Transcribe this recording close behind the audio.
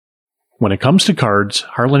When it comes to cards,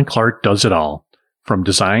 Harlan Clark does it all. From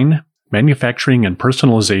design, manufacturing, and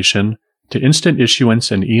personalization to instant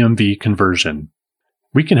issuance and EMV conversion.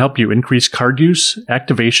 We can help you increase card use,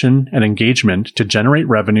 activation, and engagement to generate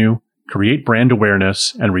revenue, create brand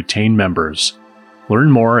awareness, and retain members.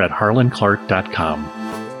 Learn more at harlanclark.com.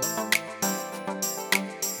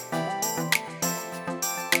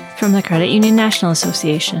 From the Credit Union National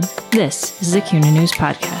Association, this is the CUNA News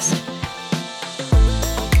Podcast.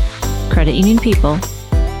 Credit union people,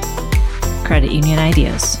 credit union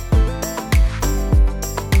ideas.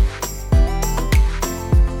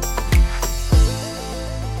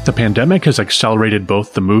 The pandemic has accelerated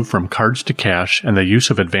both the move from cards to cash and the use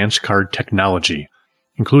of advanced card technology,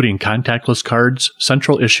 including contactless cards,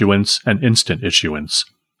 central issuance, and instant issuance.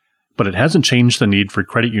 But it hasn't changed the need for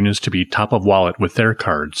credit unions to be top of wallet with their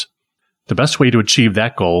cards. The best way to achieve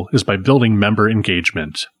that goal is by building member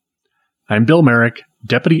engagement. I'm Bill Merrick,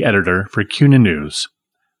 Deputy Editor for CUNA News.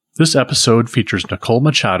 This episode features Nicole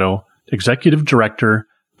Machado, Executive Director,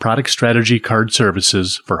 Product Strategy Card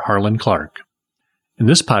Services for Harlan Clark. In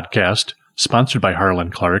this podcast, sponsored by Harlan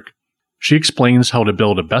Clark, she explains how to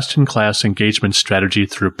build a best-in-class engagement strategy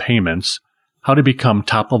through payments, how to become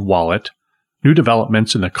top of wallet, new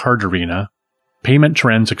developments in the card arena, payment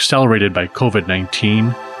trends accelerated by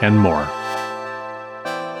COVID-19, and more.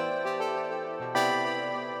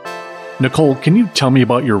 Nicole, can you tell me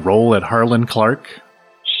about your role at Harlan Clark?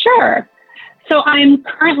 Sure. So I'm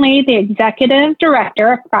currently the Executive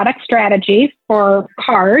Director of Product Strategy for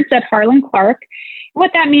cards at Harlan Clark.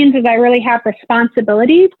 What that means is I really have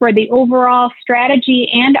responsibilities for the overall strategy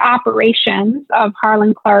and operations of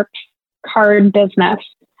Harlan Clark's card business.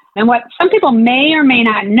 And what some people may or may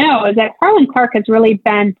not know is that Harlan Clark has really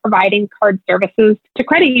been providing card services to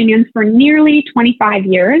credit unions for nearly 25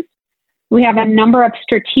 years. We have a number of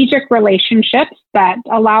strategic relationships that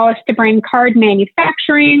allow us to bring card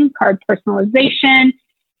manufacturing, card personalization,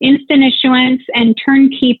 instant issuance, and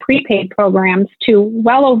turnkey prepaid programs to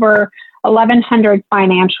well over 1,100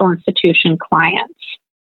 financial institution clients.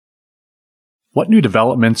 What new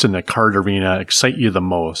developments in the card arena excite you the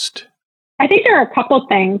most? I think there are a couple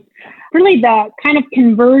things. Really, the kind of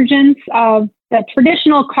convergence of the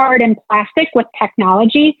traditional card and plastic with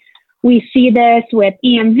technology. We see this with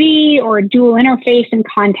EMV or dual interface and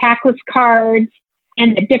contactless cards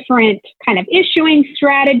and the different kind of issuing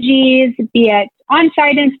strategies, be it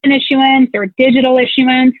on-site instant issuance or digital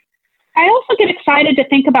issuance. I also get excited to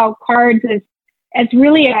think about cards as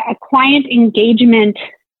really a client engagement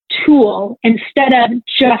tool instead of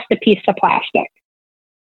just a piece of plastic.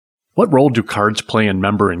 What role do cards play in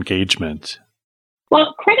member engagement?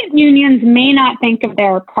 Well, credit unions may not think of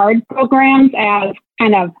their card programs as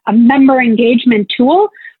kind of a member engagement tool,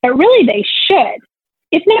 but really they should.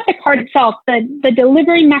 If not the card itself, the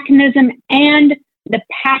delivery mechanism and the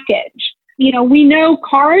package. You know, we know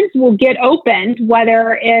cards will get opened,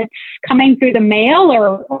 whether it's coming through the mail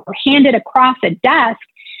or handed across a desk.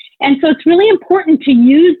 And so it's really important to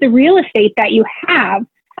use the real estate that you have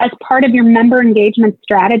as part of your member engagement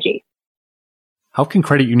strategy. How can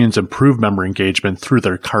credit unions improve member engagement through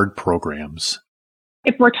their card programs?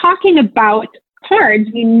 If we're talking about cards,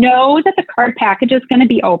 we know that the card package is going to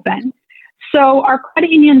be open. So are credit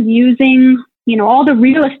unions using, all the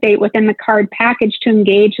real estate within the card package to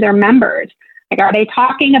engage their members? Like, are they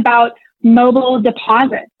talking about mobile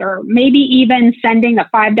deposits or maybe even sending a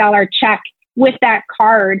 $5 check with that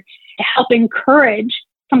card to help encourage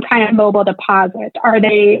some kind of mobile deposit? Are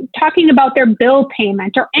they talking about their bill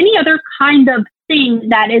payment or any other kind of thing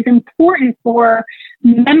that is important for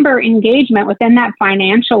member engagement within that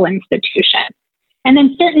financial institution? And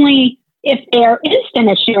then certainly if they're instant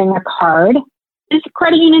issuing a card, is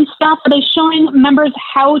credit union staff, are they showing members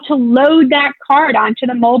how to load that card onto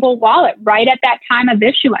the mobile wallet right at that time of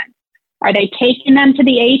issuance? Are they taking them to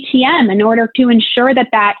the ATM in order to ensure that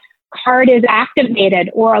that card is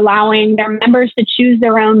activated or allowing their members to choose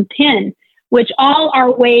their own PIN, which all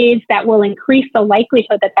are ways that will increase the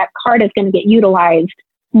likelihood that that card is going to get utilized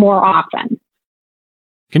more often.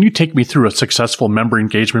 Can you take me through a successful member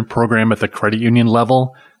engagement program at the credit union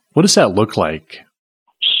level? What does that look like?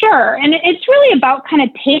 Sure. And it's really about kind of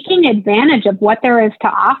taking advantage of what there is to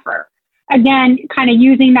offer. Again, kind of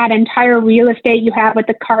using that entire real estate you have with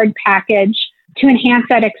the card package to enhance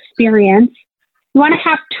that experience. You want to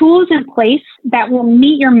have tools in place that will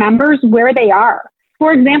meet your members where they are.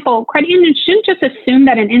 For example, credit unions shouldn't just assume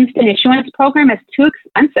that an instant issuance program is too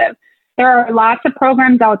expensive. There are lots of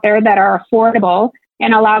programs out there that are affordable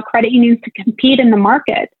and allow credit unions to compete in the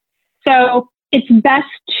market. So it's best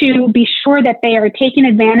to be sure that they are taking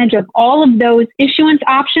advantage of all of those issuance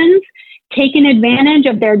options taken advantage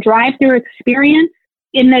of their drive-through experience.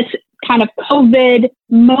 In this kind of COVID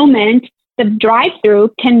moment, the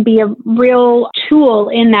drive-through can be a real tool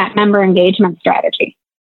in that member engagement strategy.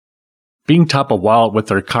 Being top of wallet with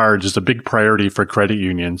their cards is a big priority for credit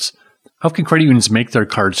unions. How can credit unions make their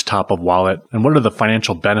cards top of wallet, and what are the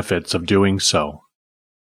financial benefits of doing so?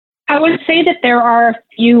 I would say that there are a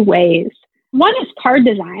few ways. One is card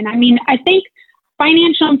design. I think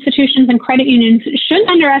financial institutions and credit unions shouldn't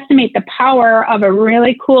underestimate the power of a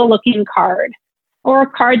really cool looking card, or a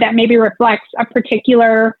card that maybe reflects a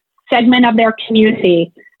particular segment of their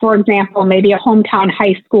community. For example, maybe a hometown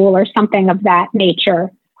high school or something of that nature,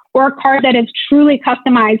 or a card that is truly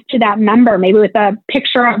customized to that member, maybe with a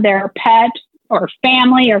picture of their pet or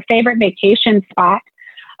family or favorite vacation spot.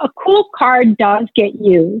 A cool card does get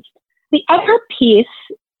used. The other piece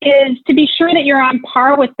is to be sure that you're on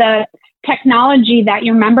par with the technology that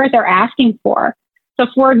your members are asking for. So,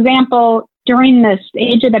 for example, during this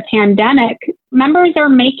age of the pandemic, members are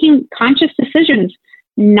making conscious decisions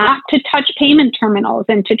not to touch payment terminals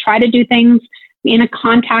and to try to do things in a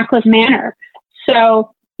contactless manner.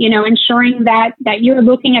 So, ensuring that you're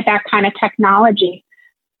looking at that kind of technology.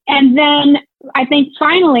 And then I think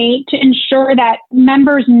finally, to ensure that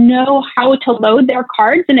members know how to load their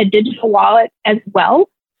cards in a digital wallet as well.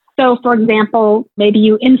 So, for example, maybe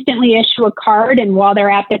you instantly issue a card, and while they're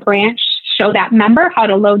at the branch, show that member how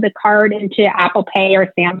to load the card into Apple Pay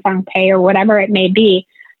or Samsung Pay or whatever it may be.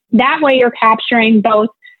 That way you're capturing both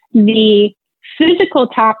the physical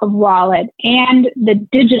top of wallet and the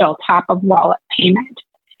digital top of wallet payment.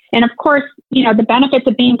 And of course, the benefits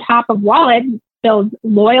of being top of wallet builds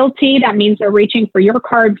loyalty. That means they're reaching for your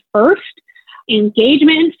card first.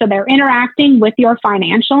 Engagement, so they're interacting with your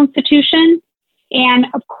financial institution. And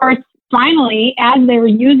of course, finally, as they're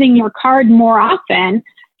using your card more often,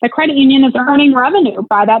 the credit union is earning revenue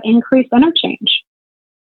by that increased interchange.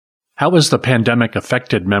 How has the pandemic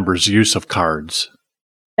affected members' use of cards?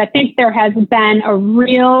 I think there has been a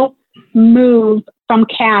real move from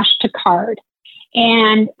cash to card.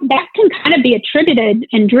 And that can kind of be attributed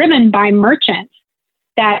and driven by merchants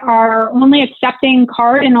that are only accepting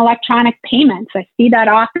card and electronic payments. I see that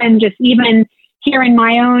often just even here in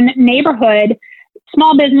my own neighborhood,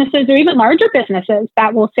 small businesses or even larger businesses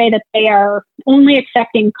that will say that they are only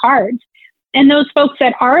accepting cards. And those folks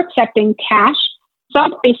that are accepting cash,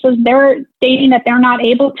 some places they're stating that they're not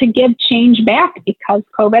able to give change back because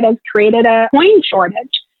COVID has created a coin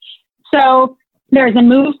shortage. So there's a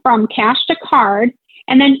move from cash to card.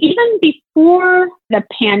 And then even before the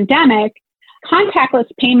pandemic, contactless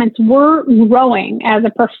payments were growing as a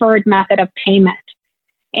preferred method of payment.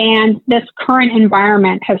 And this current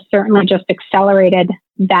environment has certainly just accelerated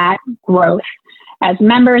that growth as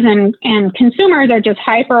members and consumers are just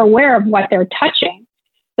hyper aware of what they're touching.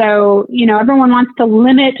 So, everyone wants to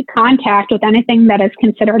limit contact with anything that is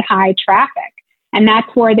considered high traffic. And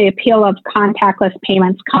that's where the appeal of contactless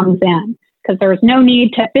payments comes in, because there's no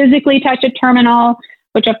need to physically touch a terminal,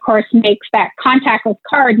 which of course makes that contactless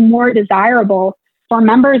card more desirable for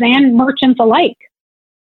members and merchants alike.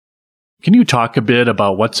 Can you talk a bit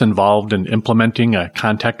about what's involved in implementing a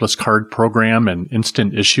contactless card program and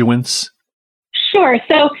instant issuance? Sure.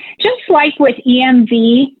 So just like with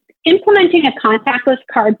EMV, implementing a contactless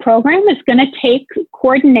card program is going to take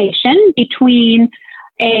coordination between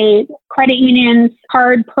a credit union's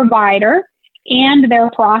card provider and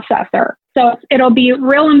their processor. So it'll be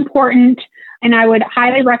real important, and I would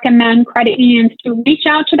highly recommend credit unions to reach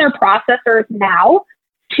out to their processors now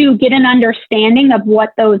to get an understanding of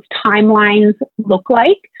what those timelines look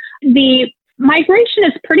like. The migration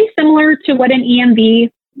is pretty similar to what an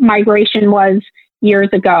EMV migration was years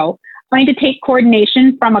ago. Going to take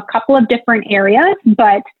coordination from a couple of different areas,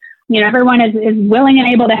 but everyone is willing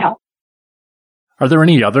and able to help. Are there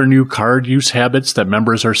any other new card use habits that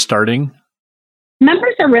members are starting?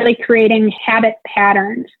 Members are really creating habit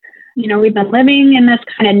patterns. We've been living in this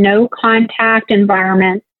kind of no contact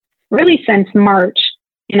environment really since March,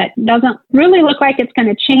 and it doesn't really look like it's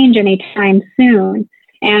going to change anytime soon.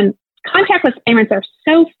 And contactless payments are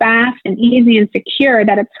so fast and easy and secure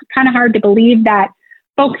that it's kind of hard to believe that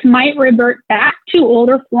folks might revert back to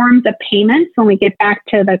older forms of payments when we get back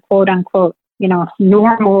to the quote unquote,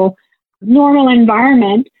 normal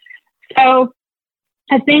environment. So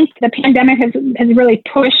I think the pandemic has really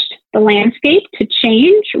pushed the landscape to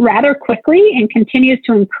change rather quickly and continues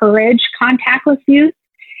to encourage contactless use.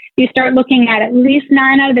 You start looking at least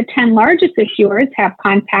 9 out of the 10 largest issuers have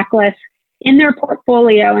contactless in their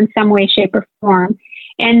portfolio in some way, shape, or form.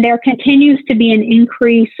 And there continues to be an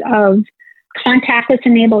increase of contactless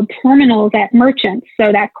enabled terminals at merchants.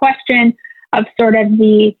 So that question of sort of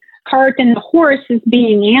the cart and the horse is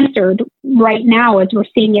being answered right now as we're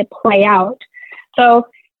seeing it play out. So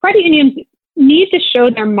credit unions need to show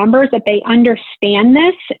their members that they understand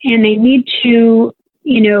this, and they need to,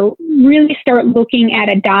 really start looking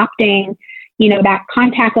at adopting, that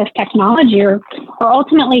contactless technology or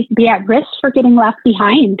ultimately be at risk for getting left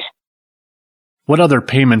behind. What other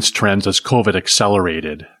payments trends has COVID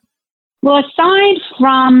accelerated? Well, aside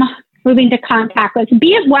from moving to contactless,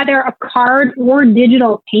 be it whether a card or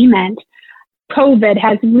digital payment, COVID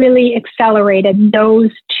has really accelerated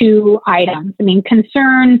those two items. I mean,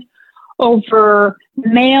 concerns over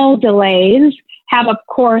mail delays have, of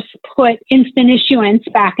course, put instant issuance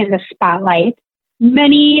back in the spotlight.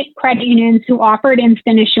 Many credit unions who offered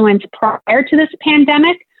instant issuance prior to this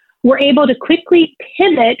pandemic were able to quickly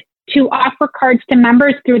pivot to offer cards to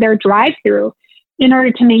members through their drive-through in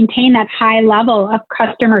order to maintain that high level of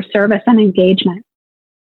customer service and engagement.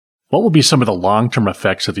 What will be some of the long-term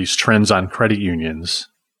effects of these trends on credit unions?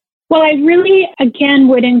 Well, I really, again,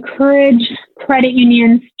 would encourage credit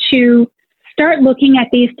unions to start looking at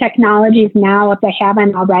these technologies now if they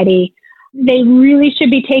haven't already. They really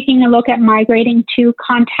should be taking a look at migrating to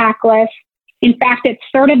contactless. In fact, it's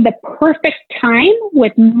sort of the perfect time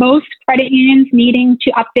with most credit unions needing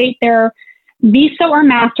to update their Visa or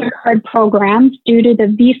MasterCard programs due to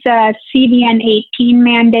the Visa CVN 18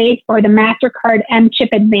 mandate or the MasterCard M-Chip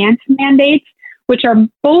Advance mandates, which are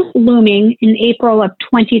both looming in April of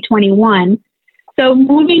 2021. So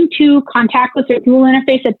moving to contactless or dual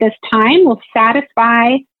interface at this time will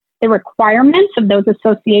satisfy the requirements of those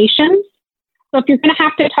associations. So if you're going to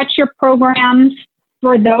have to touch your programs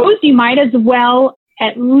for those, you might as well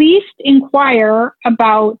at least inquire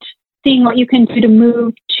about seeing what you can do to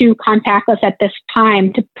move to contactless at this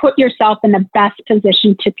time to put yourself in the best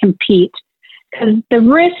position to compete. Because the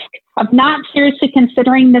risk of not seriously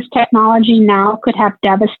considering this technology now could have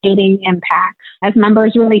devastating impacts. As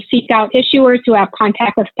members really seek out issuers who have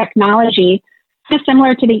contactless technology,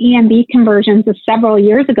 similar to the EMV conversions of several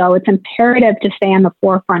years ago, it's imperative to stay on the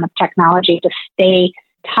forefront of technology, to stay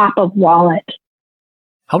top of wallet.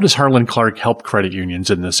 How does Harlan Clark help credit unions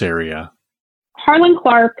in this area? Harlan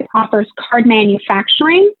Clark offers card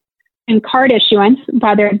manufacturing and card issuance,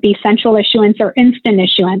 whether it be central issuance or instant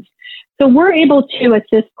issuance. So we're able to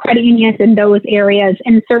assist credit unions in those areas.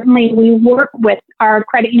 And certainly we work with our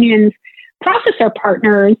credit unions processor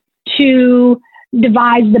partners to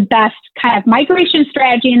devise the best kind of migration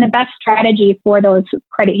strategy and the best strategy for those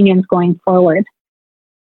credit unions going forward.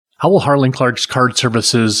 How will Harlan Clark's card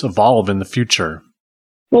services evolve in the future?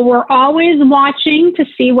 Well, we're always watching to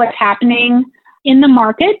see what's happening in the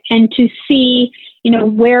market and to see,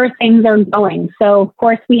 where things are going. So, of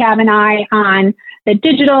course, we have an eye on the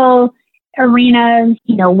digital arena.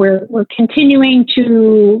 We're continuing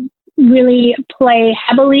to really play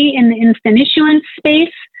heavily in the instant issuance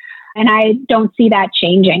space, and I don't see that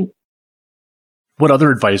changing. What other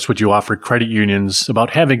advice would you offer credit unions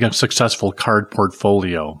about having a successful card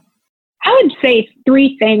portfolio? I would say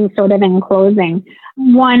three things sort of in closing.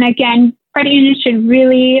 One, again, credit unions should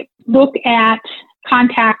really look at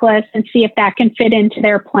contactless and see if that can fit into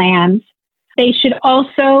their plans. They should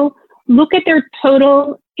also look at their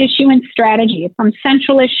total issuance strategy from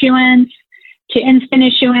central issuance to instant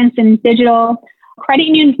issuance and digital. Credit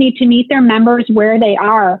unions need to meet their members where they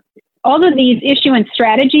are. All of these issuance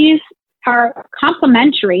strategies are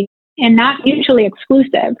complementary and not mutually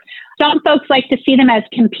exclusive. Some folks like to see them as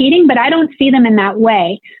competing, but I don't see them in that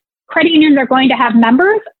way. Credit unions are going to have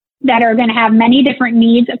members that are going to have many different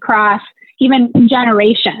needs across even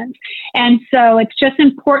generations. And so it's just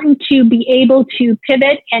important to be able to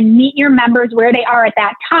pivot and meet your members where they are at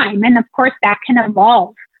that time. And of course, that can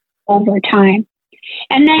evolve over time.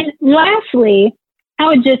 And then lastly, I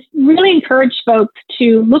would just really encourage folks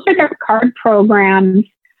to look at their card programs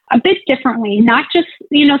a bit differently, not just,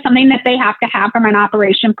 something that they have to have from an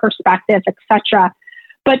operation perspective, et cetera,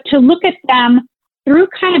 but to look at them through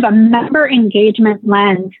kind of a member engagement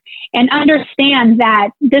lens and understand that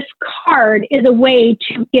this card is a way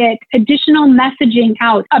to get additional messaging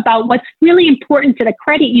out about what's really important to the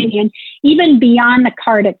credit union, even beyond the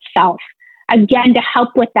card itself, again, to help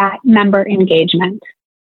with that member engagement.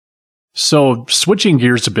 So switching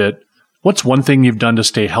gears a bit, what's one thing you've done to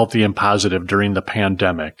stay healthy and positive during the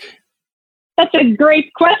pandemic? That's a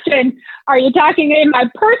great question. Are you talking in my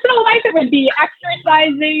personal life? It would be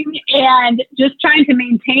exercising and just trying to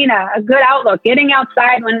maintain a good outlook, getting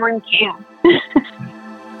outside when one can.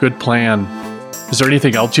 Good plan. Is there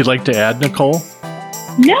anything else you'd like to add, Nicole?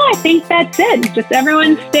 No, I think that's it. Just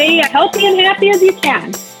everyone stay healthy and happy as you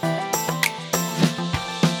can.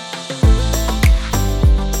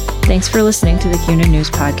 Thanks for listening to the CUNA News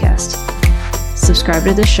Podcast. Subscribe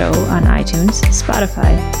to the show on iTunes,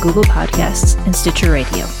 Spotify, Google Podcasts, and Stitcher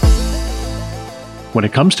Radio. When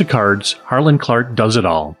it comes to cards, Harlan Clark does it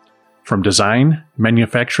all. From design,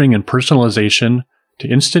 manufacturing, and personalization to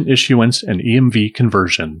instant issuance and EMV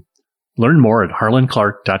conversion. Learn more at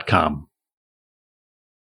harlanclark.com.